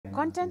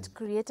Content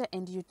creator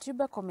and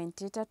YouTuber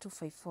Commentator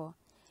 254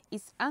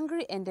 is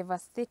angry and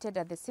devastated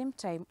at the same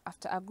time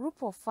after a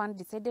group of fans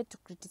decided to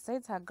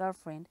criticize her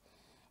girlfriend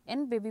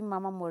and baby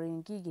mama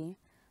Maureen Ngigi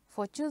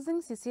for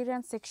choosing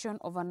cesarean section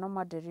over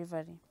normal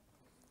delivery.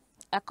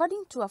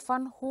 According to a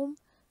fan whom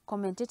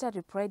Commentator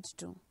replied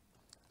to,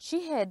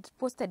 she had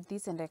posted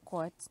this and I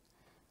quote,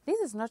 "This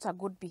is not a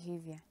good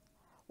behavior.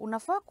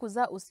 Unafaa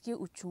kuzaa usikie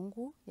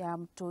uchungu ya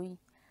mtoi.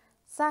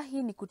 Saa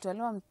hii ni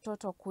kutolewa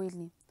mtoto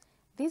kweli.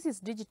 This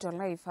is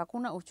digital life.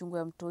 Hakuna uchungu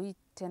ya mtoi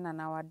tena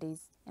nowadays."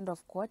 End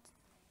of quote.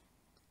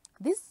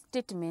 This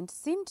statement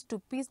seemed to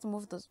piss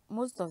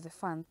most of the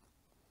fans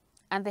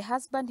and the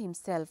husband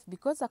himself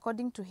because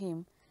according to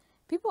him,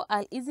 people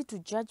are easy to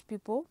judge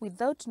people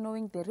without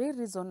knowing the real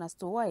reason as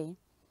to why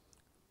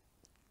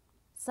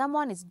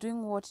someone is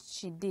doing what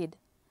she did.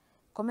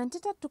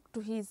 Commentator took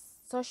to his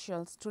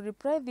socials to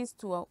reply this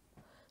to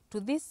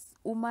this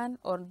woman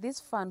or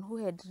this fan who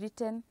had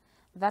written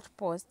that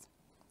post,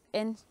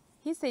 and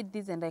he said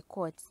this and I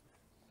quote,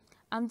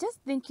 "I'm just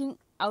thinking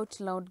out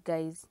loud,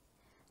 guys.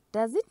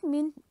 Does it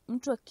mean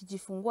mtu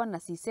akijifungua na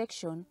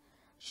C-section,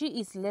 she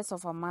is less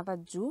of a mother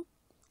juu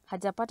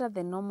hajapata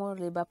the normal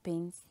labor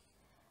pains?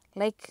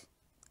 Like,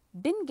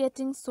 been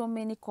getting so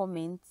many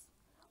comments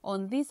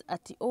on this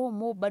ati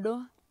mo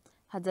bado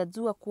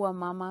hajajua kuwa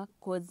mama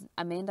cause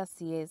ameenda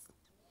CS.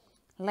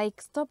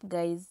 Like, stop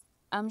guys.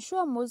 I'm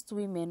sure most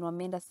women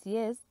wameenda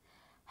CS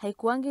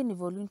haikuangi ni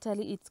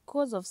voluntarily, it's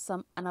cause of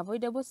some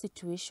unavoidable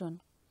situation.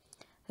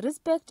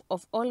 Respect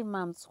of all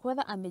moms,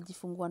 whether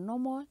amejifungua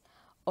normal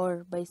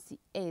or by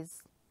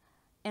CS."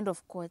 End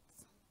of quote.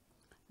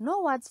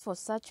 No words for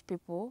such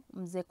people,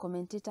 mzee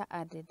Commentator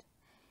added.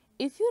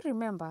 If you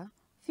remember,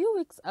 few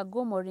weeks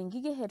ago Maureen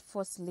Ngigi had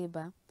forced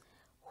labor,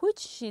 which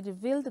she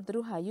revealed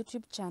through her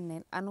YouTube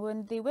channel, and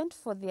when they went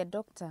for their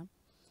doctor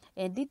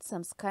and did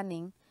some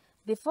scanning,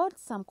 they found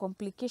some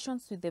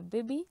complications with the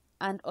baby,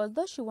 and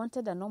although she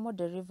wanted a normal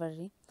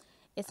delivery,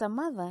 as a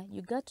mother,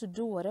 you got to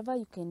do whatever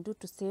you can do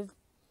to save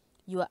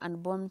your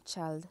unborn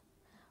child.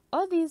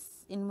 All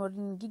this in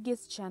Maureen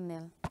Ngigi's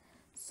channel.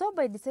 So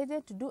by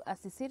decided to do a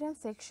cesarean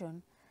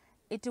section,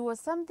 it was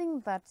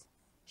something that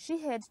she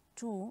had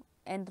to,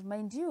 and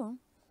mind you,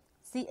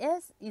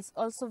 CS is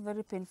also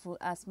very painful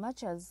as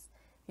much as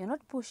you're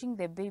not pushing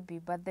the baby,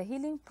 but the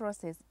healing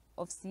process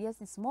of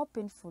CS is more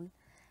painful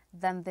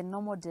than the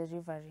normal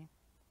delivery.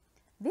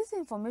 This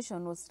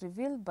information was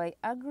revealed by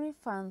angry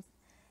fans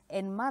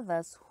and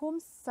mothers whom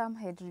some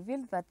had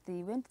revealed that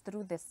they went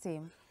through the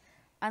same,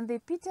 and they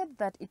pitied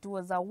that it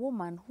was a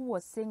woman who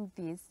was saying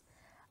this,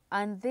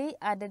 and they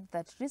added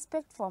that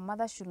respect for a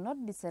mother should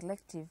not be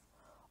selective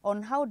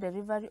on how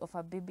delivery of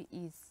a baby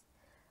is.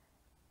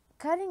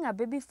 Carrying a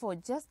baby for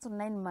just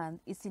 9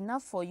 months is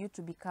enough for you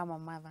to become a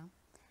mother.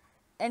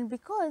 And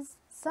because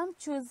some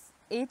choose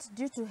it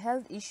due to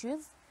health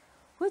issues,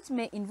 which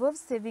may involve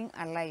saving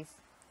a life,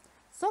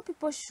 so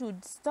people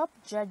should stop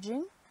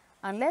judging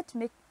and let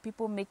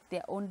people make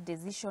their own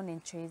decision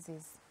and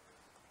choices.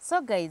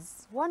 So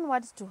guys, one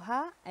word to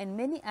her and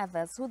many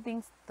others who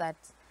think that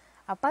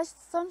a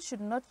person should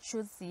not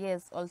choose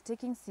CS or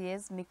taking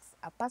CS makes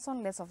a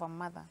person less of a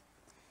mother.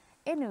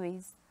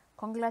 Anyways,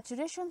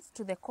 congratulations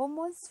to the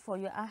Commons for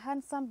your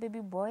handsome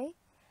baby boy,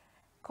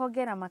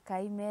 Koge na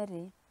Makai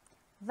Mary.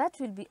 That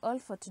will be all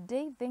for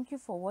today. Thank you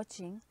for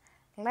watching.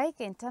 Like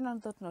and turn on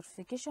those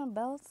notification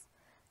bells.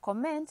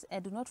 Comment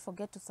and do not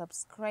forget to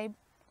subscribe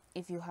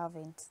if you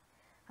haven't.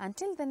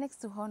 Until the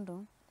next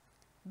Uhondo,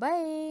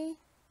 bye!